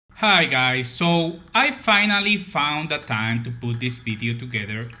Hi guys, so I finally found the time to put this video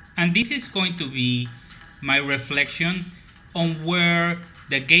together, and this is going to be my reflection on where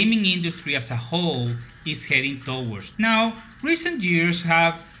the gaming industry as a whole is heading towards. Now, recent years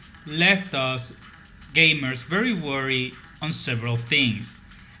have left us gamers very worried on several things,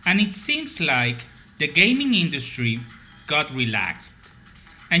 and it seems like the gaming industry got relaxed.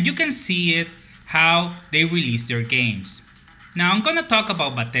 And you can see it how they release their games. Now I'm gonna talk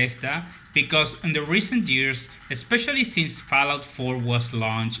about Bethesda because in the recent years, especially since Fallout 4 was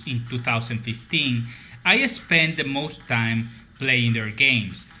launched in 2015, I spent the most time playing their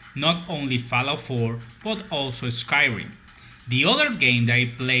games, not only Fallout 4 but also Skyrim. The other game that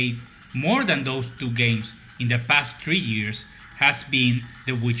I played more than those two games in the past 3 years has been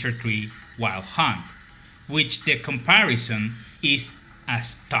The Witcher 3 Wild Hunt, which the comparison is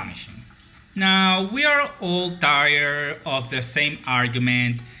astonishing. Now, we are all tired of the same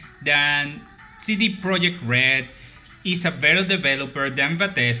argument that CD Projekt Red is a better developer than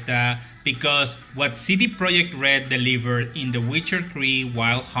Bethesda because what CD Projekt Red delivered in The Witcher 3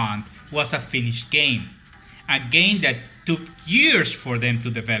 Wild Hunt was a finished game. A game that took years for them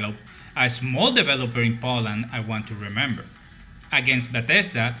to develop, a small developer in Poland, I want to remember, against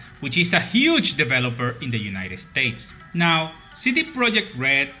Bethesda, which is a huge developer in the United States. Now, CD Projekt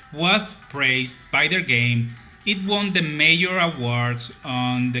Red was praised by their game. It won the major awards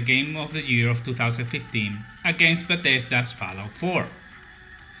on the Game of the Year of 2015 against Bethesda's Fallout 4.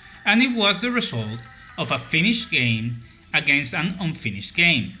 And it was the result of a finished game against an unfinished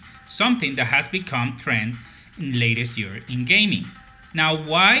game, something that has become trend in latest year in gaming. Now,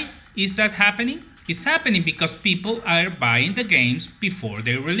 why is that happening? It's happening because people are buying the games before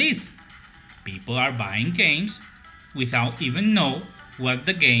they release. People are buying games without even know what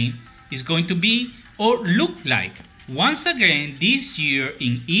the game is going to be or look like. Once again, this year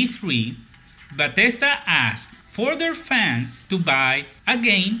in E3, Bethesda asked for their fans to buy a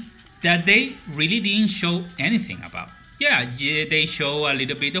game that they really didn't show anything about. Yeah, they show a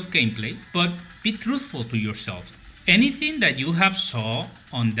little bit of gameplay, but be truthful to yourself. Anything that you have saw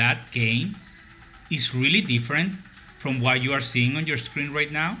on that game is really different from what you are seeing on your screen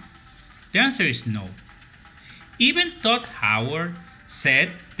right now? The answer is no. Even Todd Howard said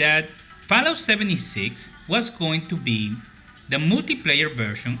that Fallout 76 was going to be the multiplayer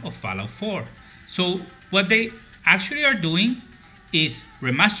version of Fallout 4. So what they actually are doing is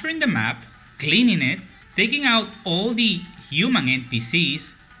remastering the map, cleaning it, taking out all the human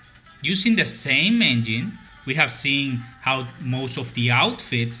NPCs, using the same engine. We have seen how most of the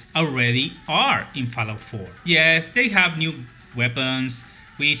outfits already are in Fallout 4. Yes, they have new weapons.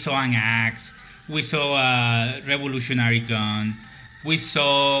 We saw an axe, we saw a revolutionary gun, we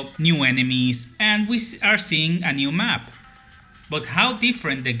saw new enemies, and we are seeing a new map. But how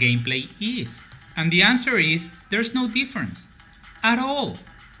different the gameplay is? And the answer is there's no difference at all.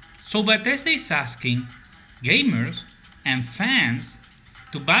 So Bethesda is asking gamers and fans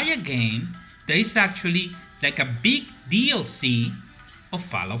to buy a game that is actually like a big DLC of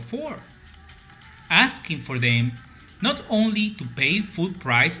Fallout 4, asking for them not only to pay full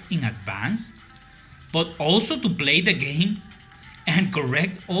price in advance, but also to play the game and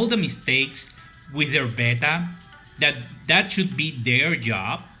correct all the mistakes with their beta, that should be their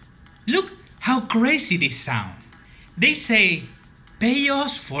job. Look how crazy this sounds. They say, pay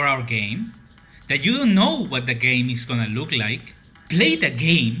us for our game, that you don't know what the game is gonna look like, play the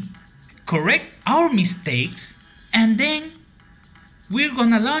game, correct our mistakes, and then we're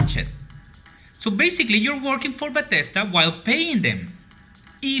gonna launch it. So basically you're working for Bethesda while paying them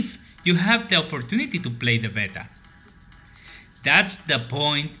if you have the opportunity to play the beta. That's the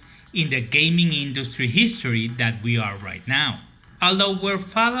point in the gaming industry history that we are right now. Although where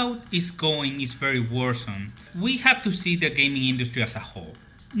Fallout is going is very worrisome, we have to see the gaming industry as a whole.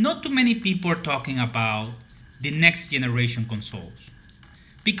 Not too many people are talking about the next generation consoles,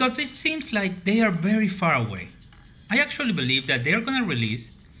 because it seems like they are very far away. I actually believe that they're gonna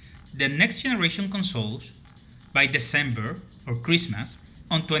release the next generation consoles by December or Christmas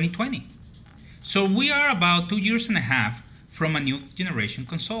on 2020. So we are about 2.5 years from a new generation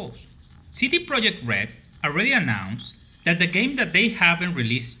consoles. CD Projekt Red already announced that the game that they haven't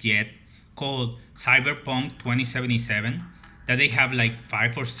released yet, called Cyberpunk 2077, that they have like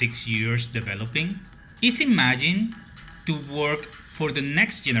 5 or 6 years developing, is imagined to work for the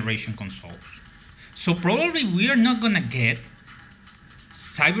next generation consoles. So probably we are not gonna get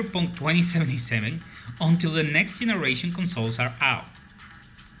Cyberpunk 2077 until the next generation consoles are out.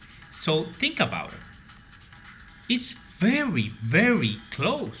 So think about it. It's very, very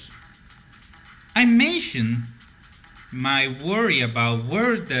close. I mentioned my worry about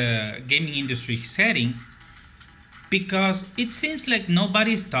where the gaming industry is heading, because it seems like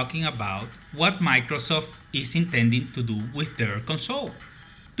nobody is talking about what Microsoft is intending to do with their console.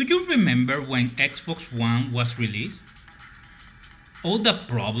 Do you remember when Xbox One was released? All the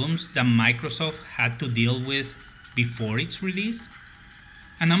problems that Microsoft had to deal with before its release?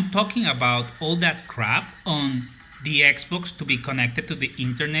 And I'm talking about all that crap on the Xbox to be connected to the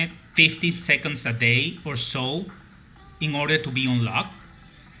internet 50 seconds a day or so in order to be unlocked.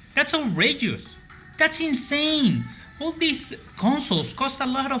 That's outrageous. That's insane. All these consoles cost a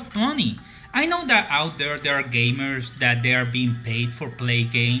lot of money. I know that out there are gamers that they are being paid for play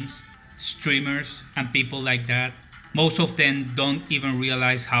games, streamers and people like that. Most of them don't even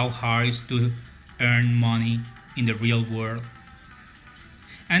realize how hard it is to earn money in the real world.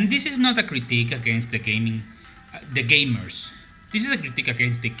 And this is not a critique against the gamers. This is a critique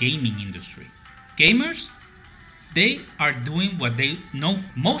against the gaming industry. Gamers, they are doing what they know.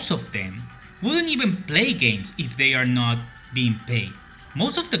 Most of them wouldn't even play games if they are not being paid.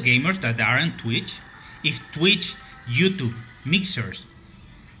 Most of the gamers that are on Twitch, if Twitch, YouTube, Mixers,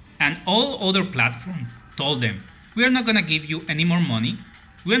 and all other platforms told them, we are not going to give you any more money,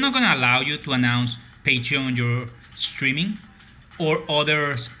 we are not going to allow you to announce Patreon on your streaming or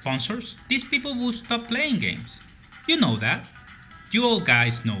other sponsors, these people will stop playing games. You know that. You all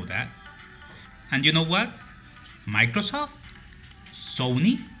guys know that. And you know what? Microsoft,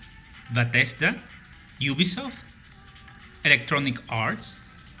 Sony, Bethesda, Ubisoft, Electronic Arts,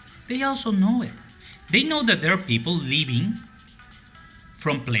 they also know it. They know that there are people living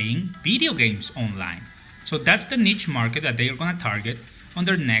from playing video games online. So that's the niche market that they are going to target on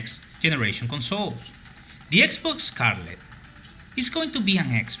their next generation consoles. The Xbox Scarlett is going to be an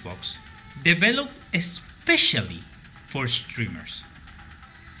Xbox developed especially for streamers.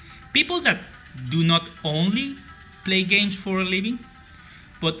 People that do not only play games for a living,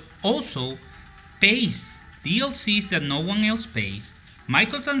 but also pays DLCs that no one else pays,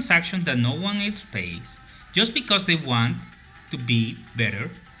 microtransactions that no one else pays, just because they want to be better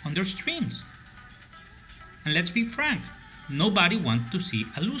on their streams. And let's be frank, nobody wants to see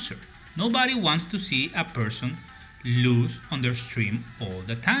a loser. Nobody wants to see a person lose on their stream all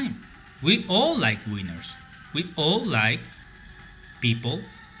the time. We all like winners. We all like people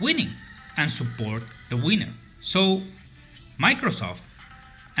winning and support the winner. So Microsoft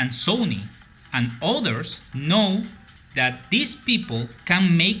and Sony and others know that these people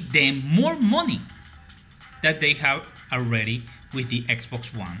can make them more money that they have already with the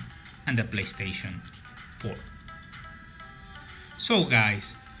Xbox One and the PlayStation 4. So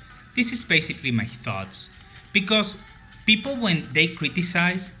guys, this is basically my thoughts, because people, when they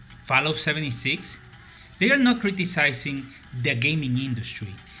criticize Fallout 76, they are not criticizing the gaming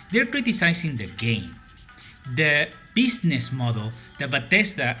industry, they're criticizing the game, the business model that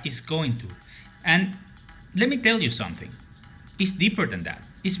Bethesda is going to. And let me tell you something, it's deeper than that,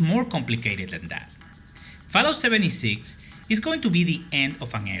 it's more complicated than that. Fallout 76 is going to be the end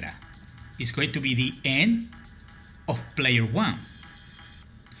of an era. It's going to be the end of Player One.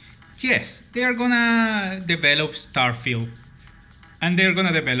 Yes, they are gonna develop Starfield and they're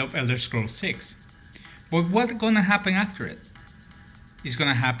gonna develop Elder Scrolls 6. But what's gonna happen after it? It's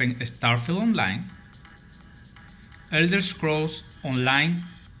gonna happen Starfield Online, Elder Scrolls Online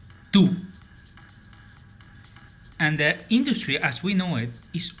 2, and the industry as we know it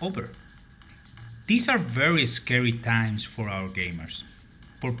is over. These are very scary times for our gamers,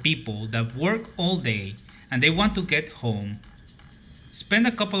 for people that work all day and they want to get home, spend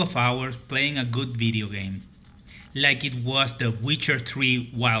a couple of hours playing a good video game, like it was The Witcher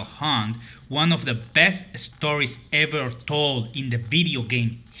 3 Wild Hunt, one of the best stories ever told in the video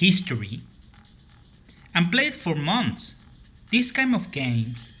game history, and play it for months. These kind of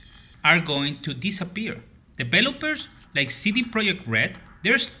games are going to disappear. Developers like CD Projekt Red,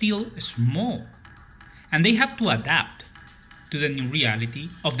 they're still small, and they have to adapt to the new reality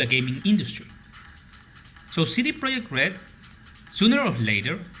of the gaming industry. So CD Projekt Red, sooner or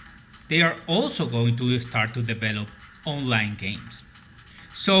later, they are also going to start to develop online games.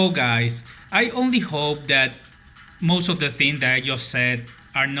 So guys, I only hope that most of the things that I just said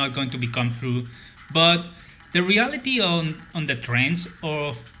are not going to become true, but the reality on the trends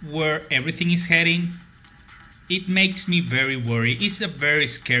of where everything is heading, it makes me very worried. It's a very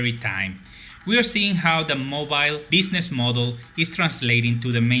scary time. We are seeing how the mobile business model is translating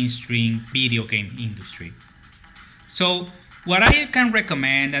to the mainstream video game industry. So what I can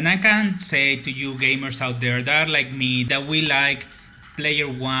recommend, and I can say to you gamers out there that are like me, that we like Player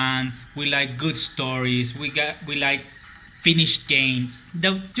One, we like good stories, we like finished games,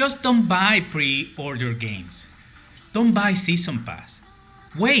 that just don't buy pre-order games. Don't buy Season Pass.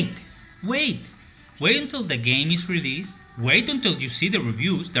 Wait, wait. Wait until the game is released. Wait until you see the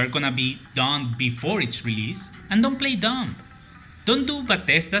reviews that are gonna be done before it's released. And don't play dumb. Don't do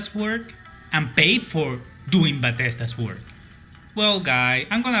Bethesda's work and pay for doing Bethesda's work. Well, guys,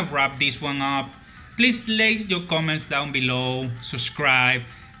 I'm gonna wrap this one up. Please leave your comments down below, subscribe,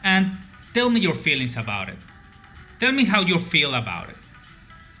 and tell me your feelings about it. Tell me how you feel about it.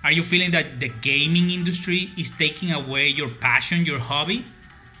 Are you feeling that the gaming industry is taking away your passion, your hobby?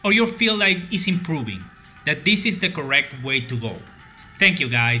 Or you feel like it's improving, that this is the correct way to go? Thank you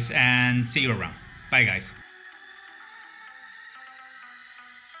guys, and see you around. Bye guys.